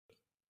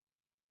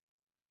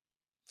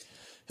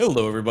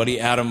Hello, everybody.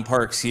 Adam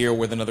Parks here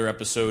with another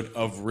episode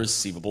of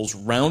Receivables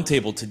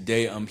Roundtable.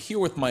 Today, I'm here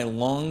with my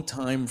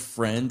longtime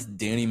friend,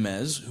 Danny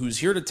Mez, who's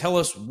here to tell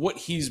us what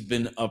he's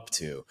been up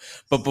to.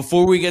 But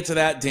before we get to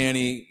that,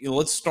 Danny,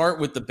 let's start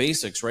with the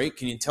basics, right?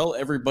 Can you tell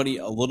everybody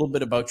a little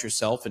bit about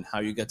yourself and how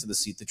you got to the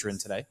seat that you're in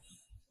today?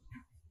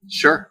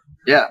 Sure.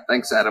 Yeah.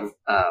 Thanks, Adam.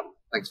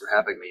 Thanks for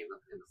having me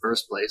in the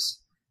first place.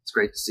 It's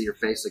great to see your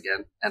face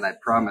again. And I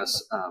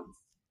promise,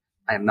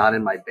 I am not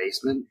in my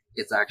basement.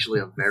 It's actually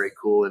a very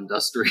cool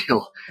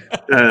industrial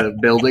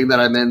building that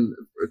I'm in,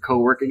 a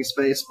co-working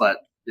space. But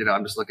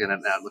I'm just looking at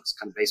it now. It looks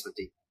kind of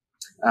basement-y.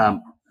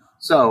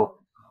 So,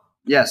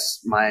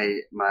 yes, my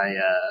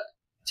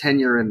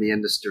tenure in the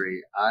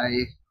industry.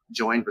 I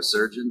joined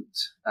Resurgent,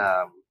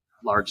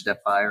 large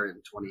debt buyer in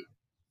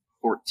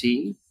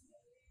 2014.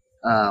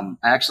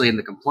 Actually, in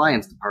the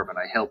compliance department,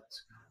 I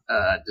helped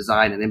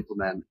design and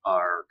implement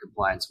our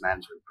compliance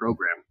management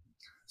program.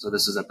 So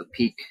this is at the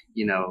peak,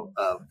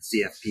 of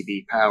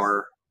CFPB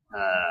power,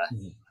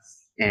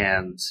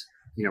 and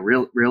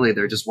really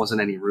there just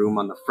wasn't any room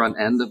on the front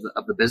end of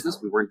the business.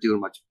 We weren't doing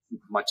much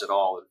at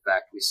all. In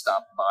fact, we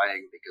stopped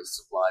buying because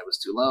supply was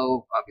too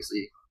low.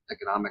 Obviously,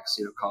 economics,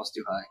 cost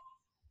too high.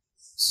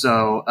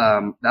 So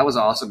that was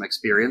an awesome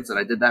experience, and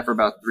I did that for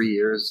about 3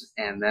 years.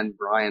 And then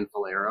Brian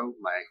Valero,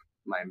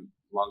 my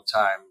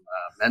longtime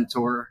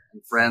mentor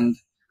and friend,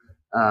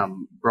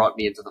 brought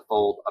me into the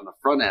fold on the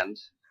front end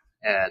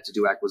to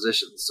do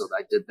acquisitions. So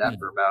I did that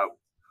for about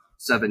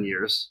 7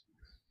 years.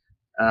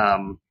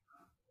 And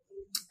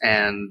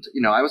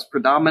I was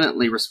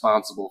predominantly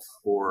responsible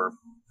for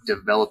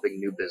developing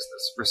new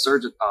business.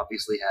 Resurgent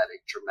obviously had a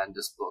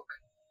tremendous book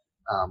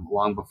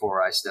long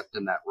before I stepped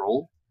in that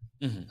role.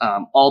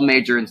 All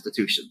major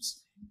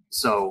institutions.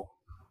 So,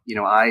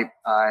 I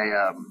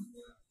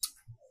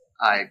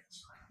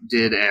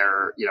did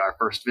our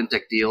first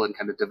fintech deal and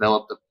kind of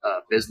developed a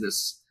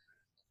business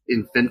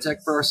in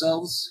fintech for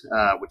ourselves,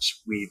 which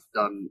we've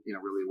done,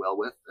 really well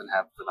with and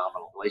have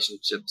phenomenal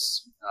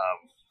relationships,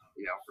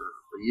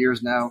 for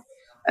years now.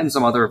 And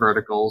some other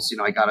verticals,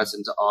 I got us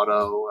into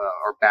auto,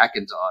 or back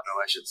into auto,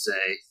 I should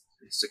say,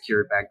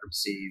 secured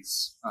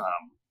bankruptcies,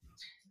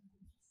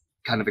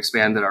 kind of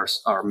expanded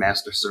our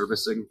master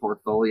servicing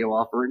portfolio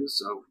offerings.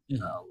 So a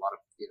lot of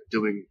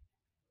doing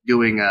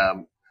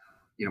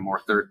more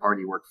third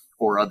party work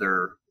for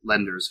other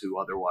lenders who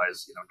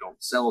otherwise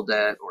don't sell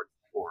debt or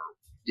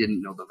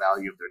didn't know the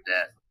value of their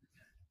debt.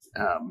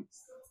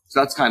 So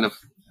that's kind of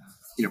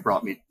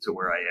brought me to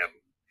where I am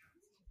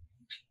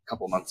a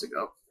couple months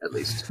ago, at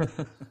least.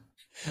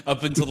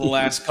 Up until the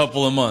last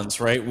couple of months,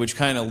 right? Which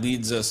kind of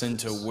leads us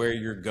into where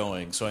you're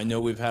going. So I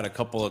know we've had a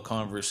couple of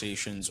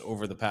conversations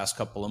over the past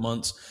couple of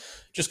months,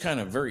 just kind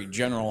of very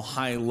general,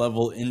 high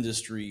level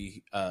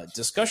industry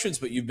discussions,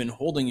 but you've been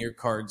holding your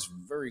cards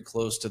very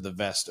close to the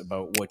vest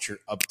about what you're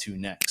up to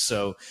next.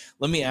 So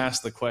let me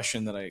ask the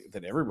question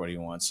that everybody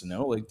wants to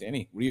know. Like,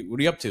 Danny, what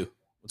are you up to?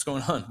 What's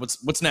going on?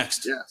 What's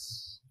next?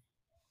 Yes.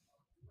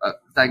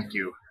 Thank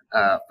you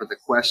for the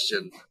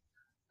question.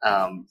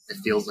 It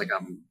feels like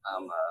I'm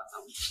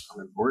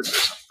important or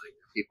something.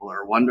 People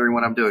are wondering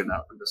what I'm doing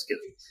now. I'm just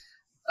kidding.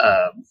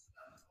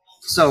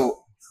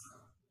 So,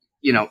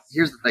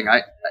 here's the thing.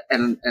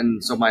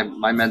 So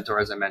my mentor,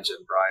 as I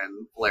mentioned,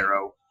 Brian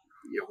Valero,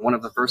 one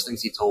of the first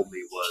things he told me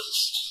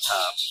was,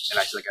 and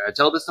I said, like, I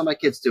tell this to my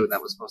kids too, and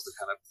that was supposed to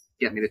kind of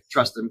get me to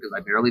trust him because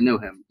I barely knew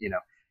him,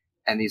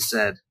 and he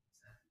said,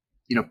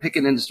 pick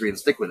an industry and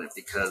stick with it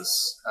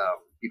because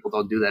people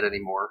don't do that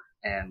anymore.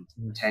 And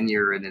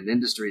tenure in an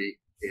industry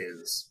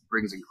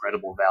brings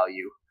incredible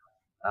value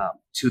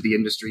to the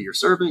industry you're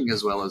serving,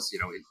 as well as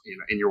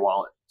in your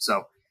wallet.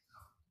 So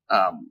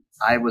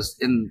I was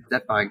in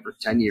debt buying for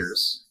 10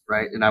 years,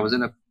 right? And I was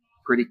in a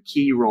pretty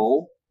key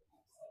role,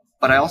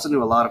 but I also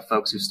knew a lot of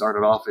folks who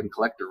started off in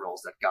collector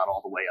roles that got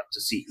all the way up to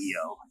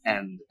CEO.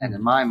 And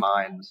in my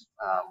mind,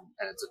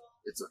 and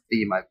it's a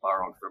theme I've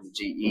borrowed from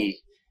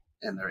GE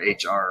and their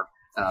HR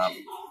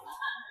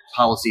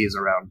policies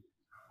around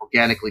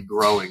organically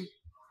growing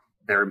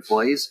their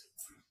employees.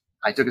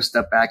 I took a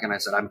step back and I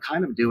said, I'm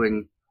kind of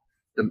doing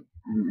the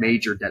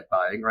major debt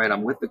buying, right?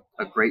 I'm with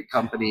a great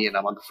company and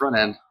I'm on the front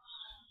end.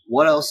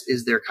 What else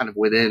is there kind of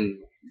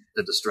within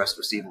the distressed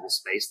receivable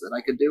space that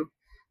I could do?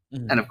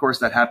 And of course,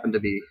 that happened to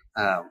be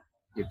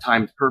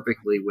timed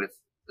perfectly with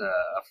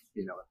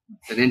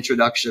an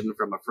introduction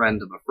from a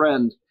friend of a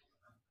friend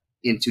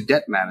into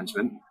debt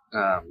management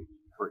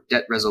or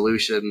debt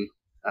resolution.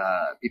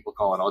 People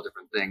call it all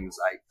different things.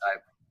 I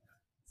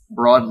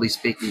broadly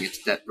speaking,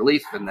 it's debt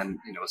relief, and then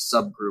a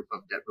subgroup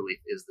of debt relief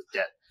is the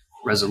debt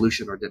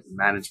resolution or debt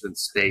management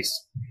space.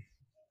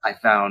 I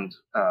found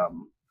a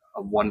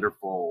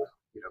wonderful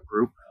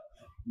group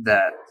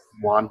that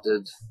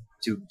wanted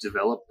to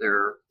develop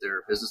their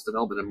business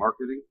development and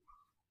marketing.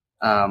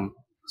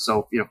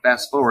 So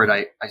fast forward,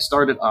 I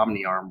started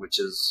OmniArm, which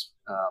is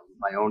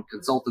my own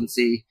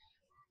consultancy.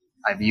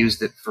 I've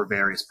used it for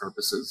various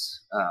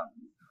purposes.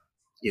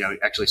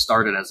 Actually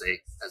started as a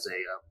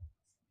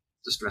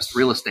distressed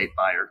real estate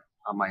buyer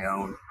on my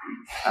own.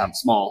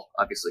 Small,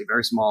 obviously,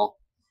 very small.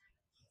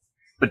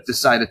 but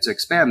decided to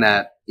expand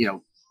that.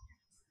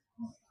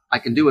 I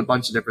can do a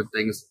bunch of different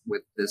things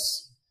with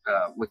this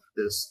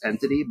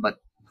entity, but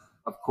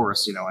of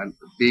course, and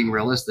being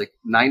realistic,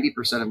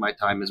 90% of my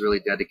time is really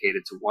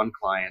dedicated to one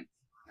client,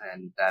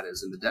 and that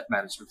is in the debt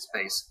management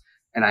space.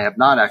 And I have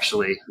not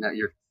actually, now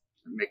you're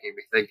making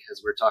me think,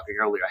 as we were talking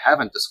earlier, I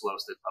haven't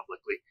disclosed it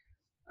publicly.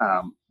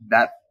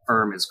 That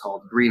firm is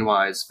called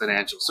Greenwise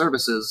Financial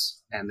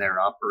Services, and their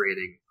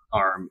operating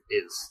arm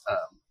is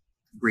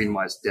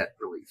Greenwise Debt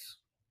Relief.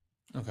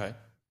 Okay.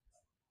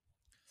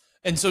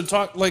 And so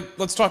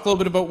let's talk a little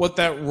bit about what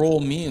that role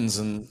means,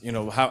 and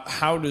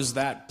how does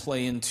that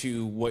play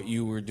into what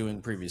you were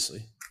doing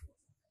previously?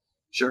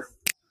 Sure.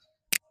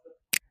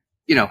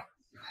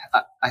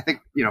 I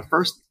think,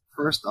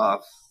 first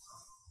off,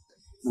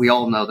 we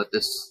all know that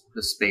this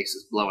space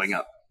is blowing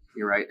up.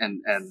 You're right.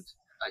 And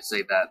I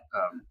say that,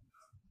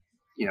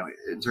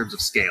 in terms of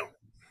scale,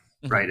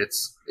 Mm-hmm. right?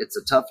 It's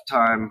a tough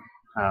time,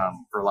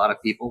 for a lot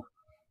of people.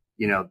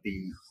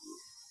 The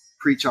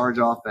pre-charge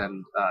off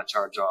and,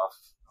 charge off,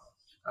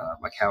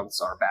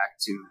 accounts are back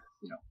to,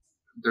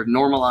 they're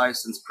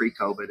normalized since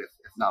pre-COVID, if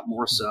not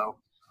more so.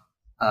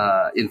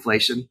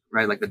 Inflation,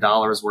 right? Like the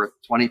dollar is worth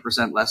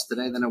 20% less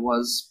today than it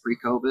was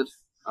pre-COVID.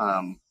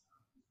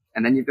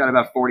 And then you've got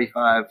about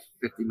 45,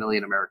 50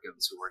 million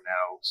Americans who are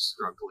now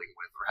struggling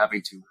with or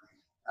having to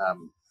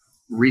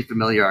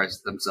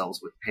refamiliarize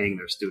themselves with paying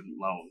their student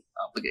loan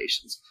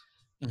obligations.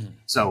 Mm-hmm.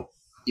 So,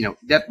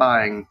 debt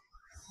buying,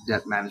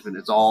 debt management,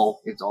 it's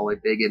all a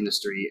big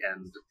industry.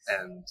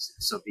 And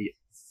so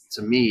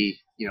to me,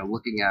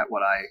 looking at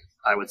what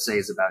I would say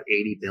is about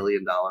 $80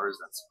 billion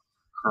that's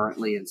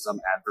currently in some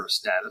adverse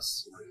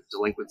status,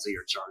 delinquency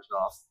or charged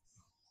off.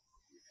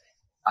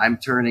 I'm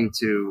turning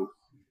to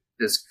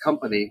this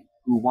company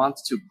who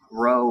wants to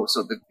grow.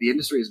 So the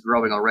industry is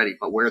growing already,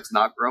 but where it's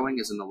not growing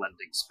is in the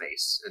lending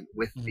space and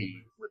with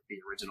the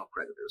original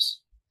creditors,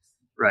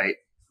 right?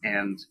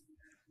 And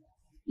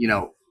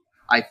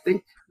I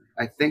think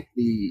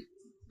the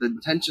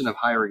intention of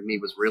hiring me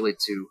was really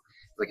to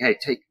hey,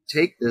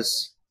 take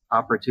this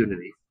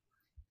opportunity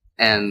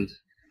and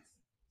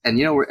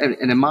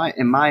in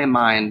my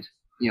mind,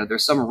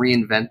 there's some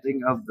reinventing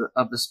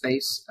of the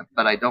space,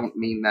 but I don't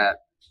mean that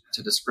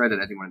to discredit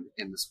anyone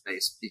in the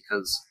space,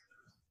 because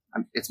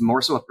it's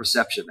more so a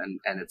perception, and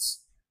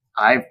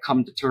I've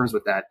come to terms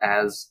with that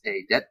as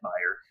a debt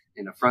buyer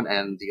in the front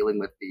end, dealing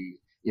with the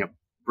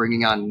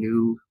bringing on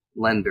new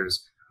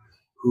lenders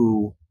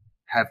who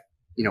have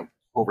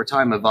over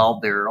time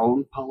evolved their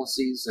own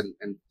policies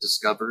and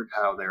discovered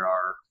how there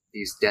are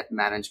these debt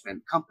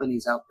management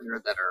companies out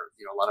there that are,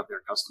 a lot of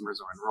their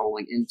customers are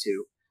enrolling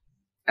into,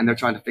 and they're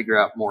trying to figure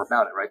out more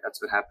about it, right? That's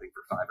been happening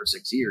for 5 or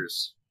 6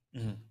 years.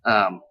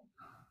 Mm-hmm.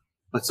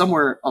 But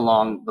somewhere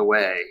along the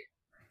way,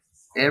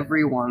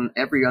 every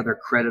other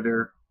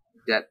creditor,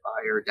 debt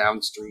buyer,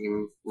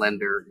 downstream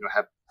lender,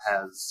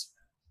 has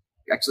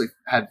actually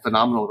had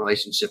phenomenal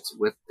relationships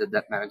with the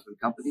debt management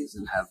companies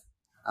and have,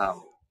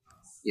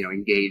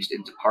 engaged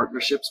into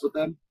partnerships with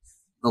them.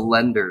 The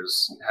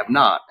lenders have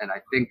not. And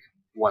I think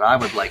what I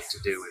would like to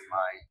do in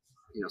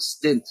my,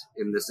 stint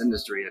in this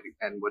industry,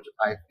 and what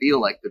I feel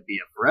like could be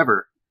a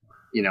forever,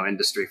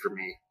 industry for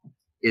me,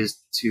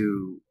 is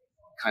to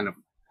kind of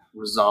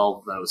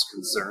resolve those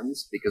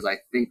concerns, because I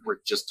think we're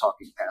just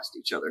talking past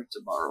each other,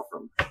 to borrow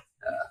from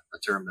a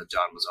term that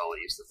John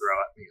Mazzoli used to throw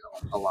at me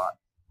a lot.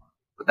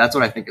 But that's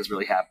what I think is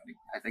really happening.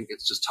 I think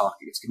it's just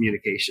talking, it's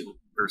communication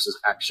versus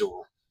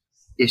actual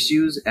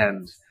issues.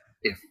 And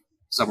if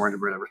someone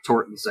were to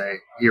retort and say,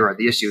 here are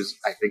the issues,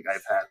 I think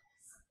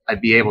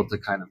I'd be able to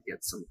kind of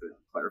get some good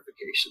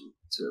clarification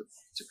to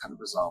kind of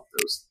resolve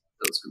those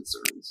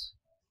concerns.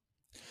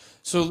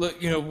 So,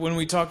 when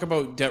we talk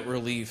about debt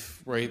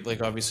relief, right,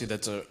 like obviously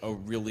that's a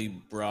really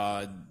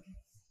broad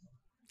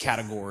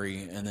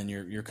category, and then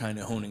you're kind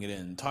of honing it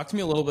in. Talk to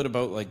me a little bit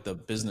about like the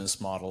business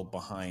model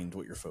behind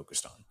what you're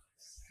focused on.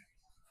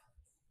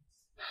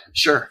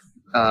 Sure.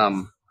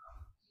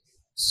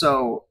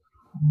 So,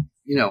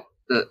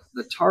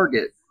 the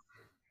target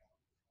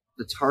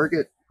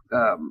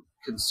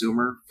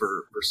consumer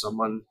for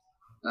someone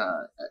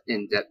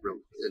in debt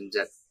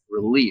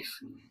relief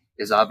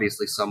is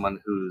obviously someone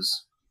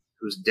whose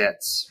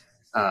debts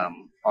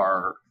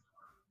are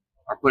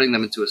putting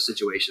them into a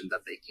situation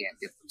that they can't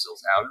get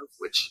themselves out of,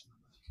 which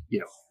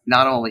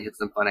not only hits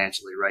them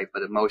financially, right,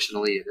 but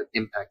emotionally it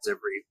impacts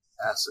every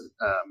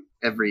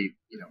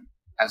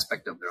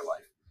aspect of their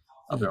life,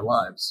 of their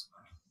lives.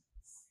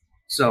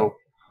 So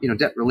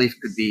debt relief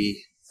could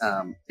be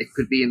it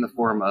could be in the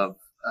form of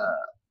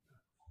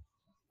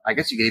I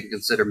guess you could even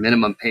consider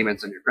minimum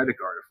payments on your credit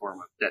card a form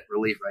of debt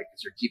relief, right?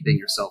 Because you're keeping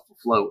yourself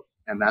afloat,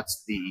 and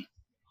that's the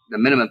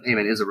minimum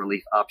payment is a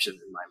relief option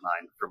in my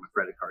mind from a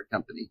credit card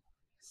company.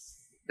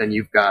 Then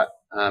you've got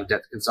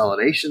debt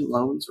consolidation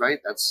loans, right?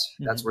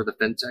 That's where the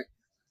fintech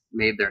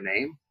made their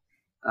name,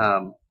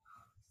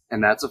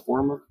 and that's a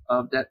form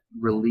of debt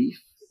relief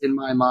in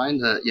my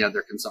mind.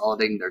 They're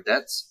consolidating their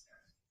debts,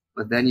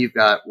 but then you've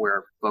got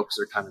where folks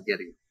are kind of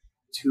getting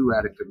too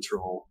out of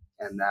control,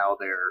 and now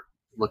they're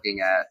looking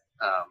at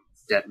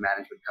debt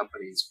management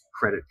companies,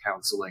 credit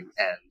counseling,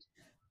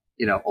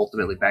 and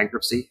ultimately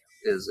bankruptcy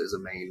is a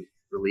main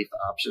relief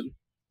option.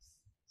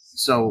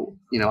 So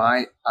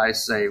I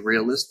say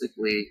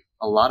realistically,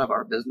 a lot of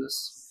our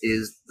business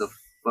is the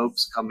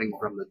folks coming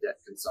from the debt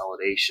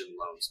consolidation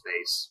loan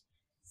space,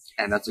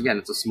 and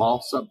it's a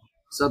small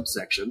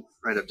subsection,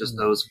 right, of just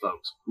those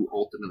folks who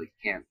ultimately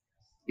can't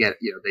get,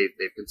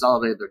 they've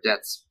consolidated their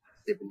debts,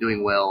 they've been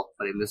doing well,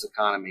 but in this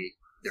economy,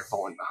 they're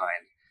falling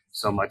behind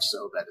so much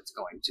so that it's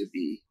going to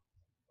be,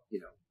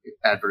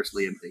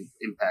 adversely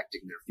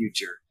impacting their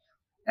future,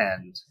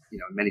 and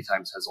many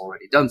times has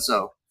already done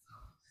so,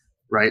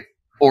 right?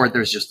 Or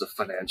there's just a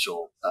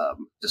financial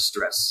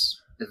distress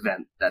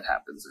event that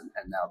happens, and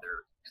now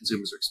their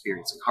consumers are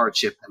experiencing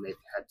hardship, and they've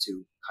had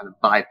to kind of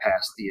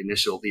bypass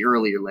the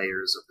earlier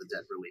layers of the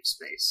debt relief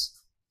space,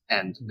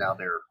 and now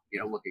they're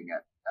looking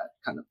at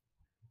kind of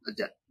a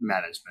debt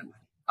management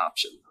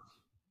option.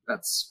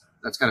 That's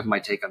kind of my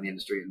take on the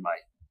industry in my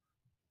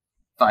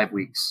 5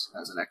 weeks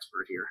as an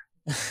expert here.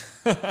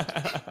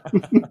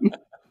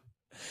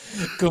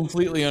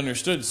 Completely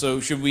understood. So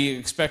should we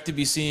expect to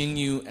be seeing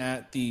you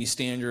at the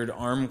standard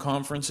ARM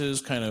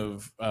conferences, kind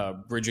of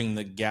bridging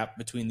the gap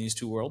between these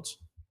two worlds?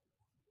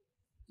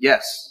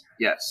 Yes,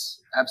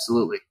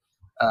 absolutely.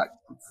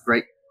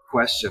 Great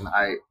question.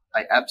 I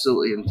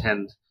absolutely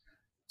intend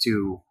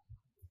to,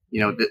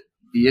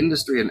 the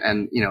industry and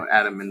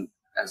Adam, and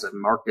as a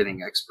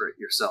marketing expert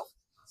yourself,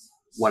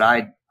 what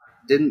I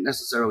didn't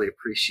necessarily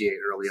appreciate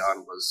early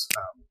on was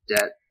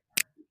debt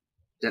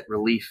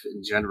relief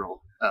in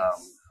general.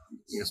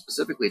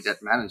 Specifically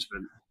debt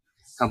management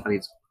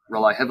companies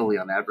rely heavily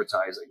on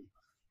advertising,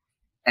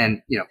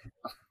 and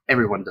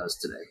everyone does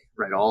today,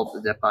 right? All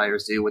the debt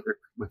buyers do with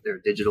their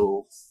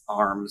digital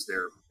arms.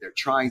 They're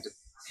trying to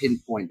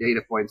pinpoint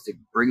data points to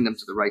bring them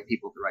to the right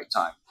people at the right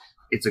time.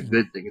 It's a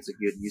good thing. It's a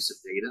good use of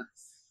data.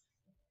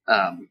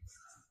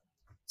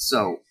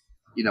 So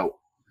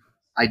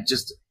I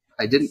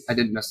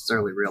didn't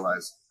necessarily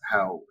realize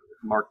how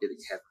marketing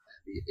heavy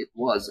it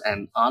was,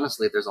 and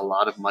honestly, there's a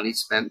lot of money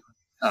spent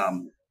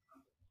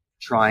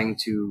trying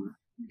to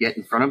get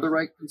in front of the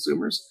right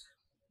consumers,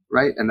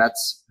 right? And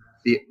that's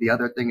the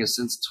other thing is,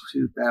 since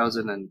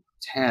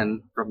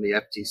 2010, from the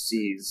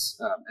FTC's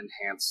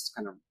enhanced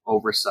kind of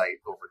oversight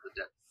over the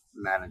debt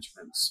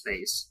management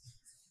space,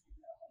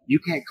 you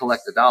can't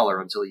collect a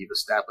dollar until you've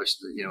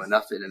established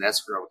enough in an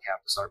escrow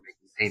account to start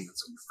making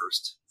payments on your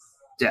first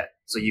debt.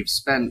 So you've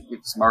spent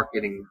these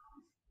marketing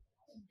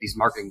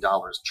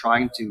dollars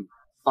trying to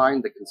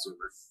find the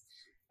consumer,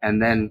 and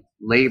then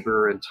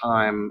labor and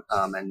time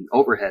and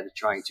overhead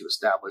trying to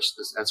establish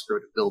this escrow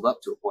to build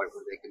up to a point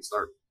where they can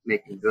start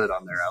making good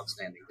on their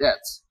outstanding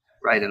debts,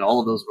 right? And all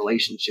of those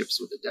relationships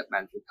with the debt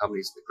management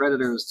companies, the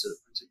creditors,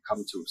 to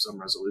come to some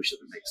resolution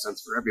that makes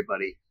sense for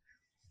everybody.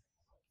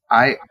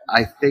 I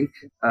think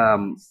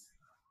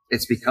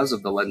it's because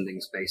of the lending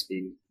space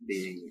being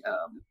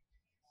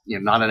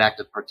not an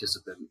active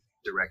participant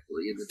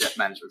directly in the debt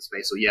management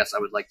space. So yes, I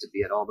would like to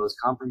be at all those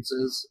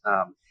conferences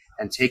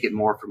and take it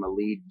more from a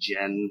lead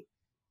gen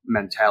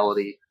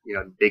mentality,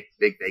 big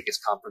Vegas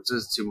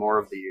conferences, to more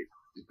of the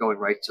going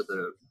right to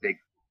the big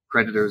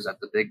creditors at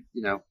the big,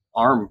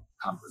 ARM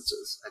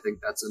conferences. I think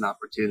that's an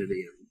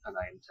opportunity, and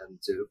I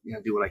intend to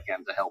do what I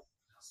can to help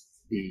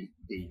the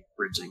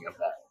bridging of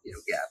that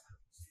gap.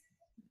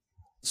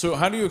 So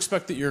how do you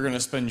expect that you're going to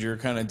spend your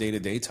kind of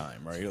day-to-day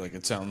time, right? Like,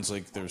 it sounds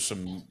like there's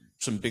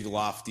some big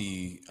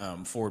lofty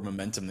forward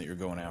momentum that you're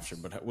going after,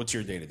 but what's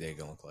your day-to-day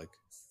going to look like?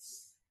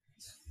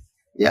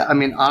 Yeah, I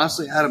mean,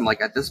 honestly, Adam,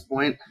 like at this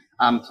point,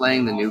 I'm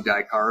playing the new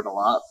guy card a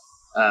lot.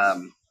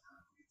 I'm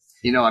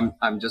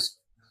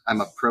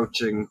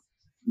approaching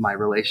my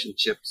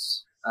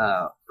relationships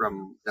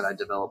from that I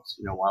developed,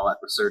 while at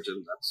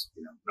Resurgent. That's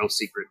no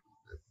secret.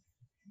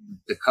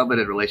 The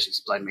coveted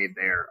relationships I made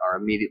there are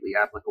immediately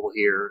applicable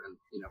here, and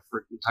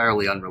for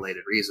entirely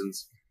unrelated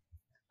reasons.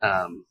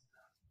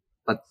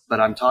 But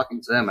I'm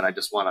talking to them, and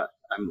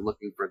I'm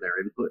looking for their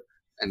input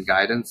and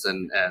guidance,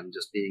 and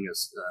just being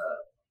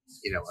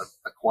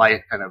a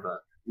quiet kind of a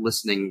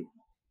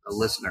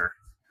listener,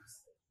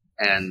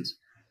 and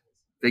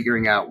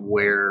figuring out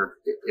where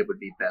it would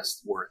be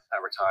best worth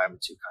our time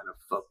to kind of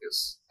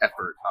focus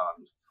effort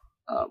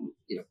on,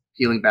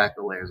 peeling back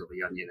the layers of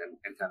the onion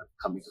and kind of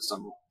coming to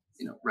some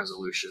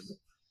resolution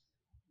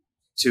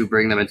to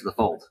bring them into the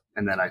fold.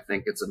 And then I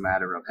think it's a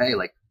matter of, hey,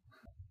 like,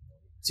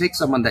 take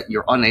someone that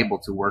you're unable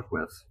to work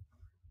with.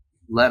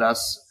 Let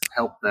us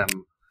help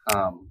them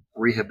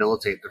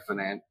rehabilitate their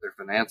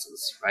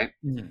finances, right?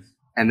 Mm-hmm.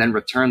 And then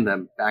return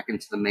them back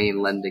into the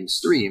main lending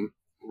stream,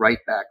 right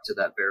back to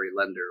that very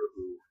lender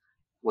who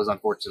was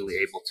unfortunately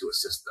able to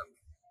assist them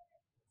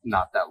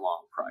not that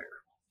long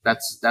prior.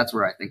 That's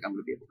where I think I'm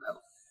going to be able to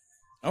help.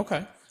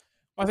 Okay.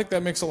 I think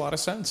that makes a lot of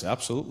sense.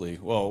 Absolutely.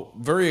 Well,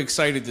 very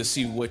excited to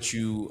see what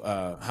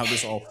how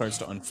this all starts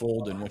to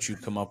unfold and what you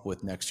come up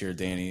with next year,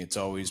 Danny. It's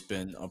always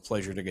been a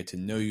pleasure to get to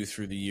know you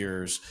through the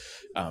years,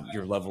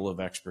 your level of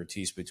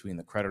expertise between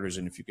the creditors,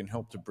 and if you can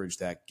help to bridge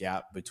that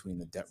gap between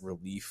the debt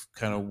relief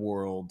kind of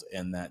world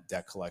and that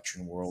debt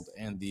collection world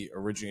and the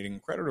originating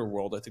creditor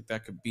world, I think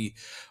that could be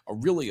a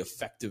really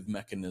effective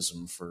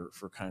mechanism for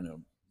kind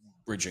of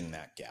bridging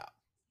that gap.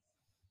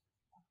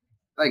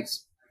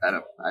 Thanks,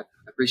 Adam. I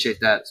appreciate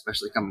that,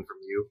 especially coming from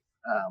you.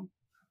 You've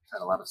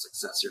had a lot of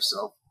success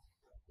yourself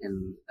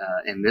in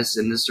this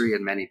industry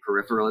and many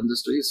peripheral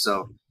industries.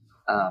 So,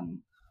 I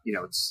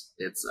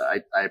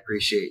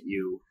appreciate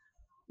you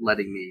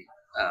letting me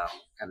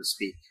kind of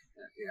speak,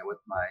 with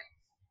my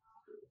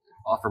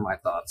offer my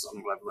thoughts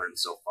on what I've learned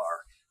so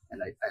far.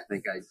 And I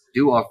think I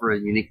do offer a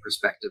unique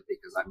perspective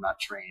because I'm not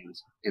trained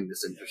in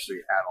this industry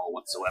at all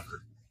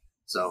whatsoever.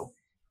 So,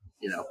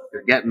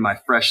 you're getting my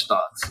fresh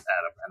thoughts,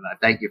 Adam, and I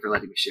thank you for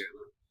letting me share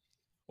them.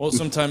 Well,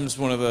 sometimes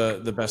one of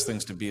the best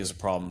things to be is a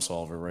problem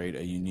solver, right?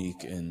 A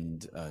unique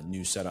and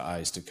new set of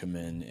eyes to come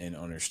in and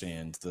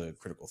understand the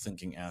critical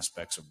thinking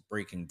aspects of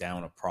breaking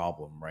down a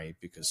problem, right?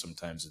 Because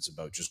sometimes it's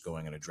about just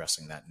going and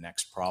addressing that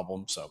next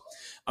problem. So,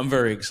 I'm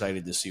very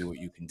excited to see what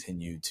you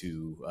continue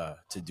to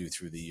do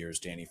through the years,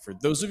 Danny. For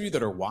those of you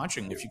that are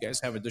watching, if you guys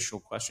have additional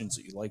questions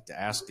that you'd like to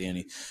ask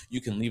Danny,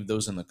 you can leave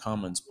those in the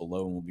comments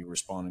below, and we'll be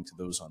responding to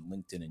those on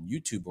LinkedIn and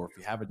YouTube. Or if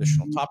you have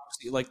additional topics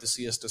that you'd like to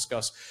see us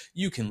discuss,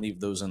 you can leave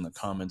those in the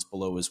comments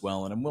below as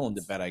well. And I'm willing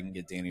to bet I can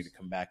get Danny to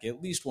come back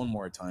at least one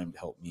more time to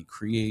help me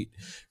create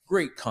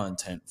great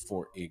content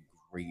for a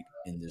great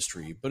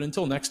industry. But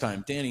until next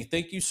time, Danny,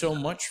 thank you so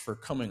much for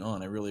coming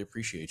on. I really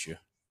appreciate you.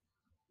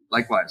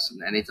 Likewise,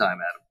 anytime,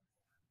 Adam.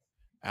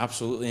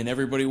 Absolutely. And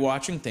everybody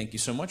watching, thank you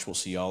so much. We'll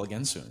see you all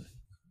again soon.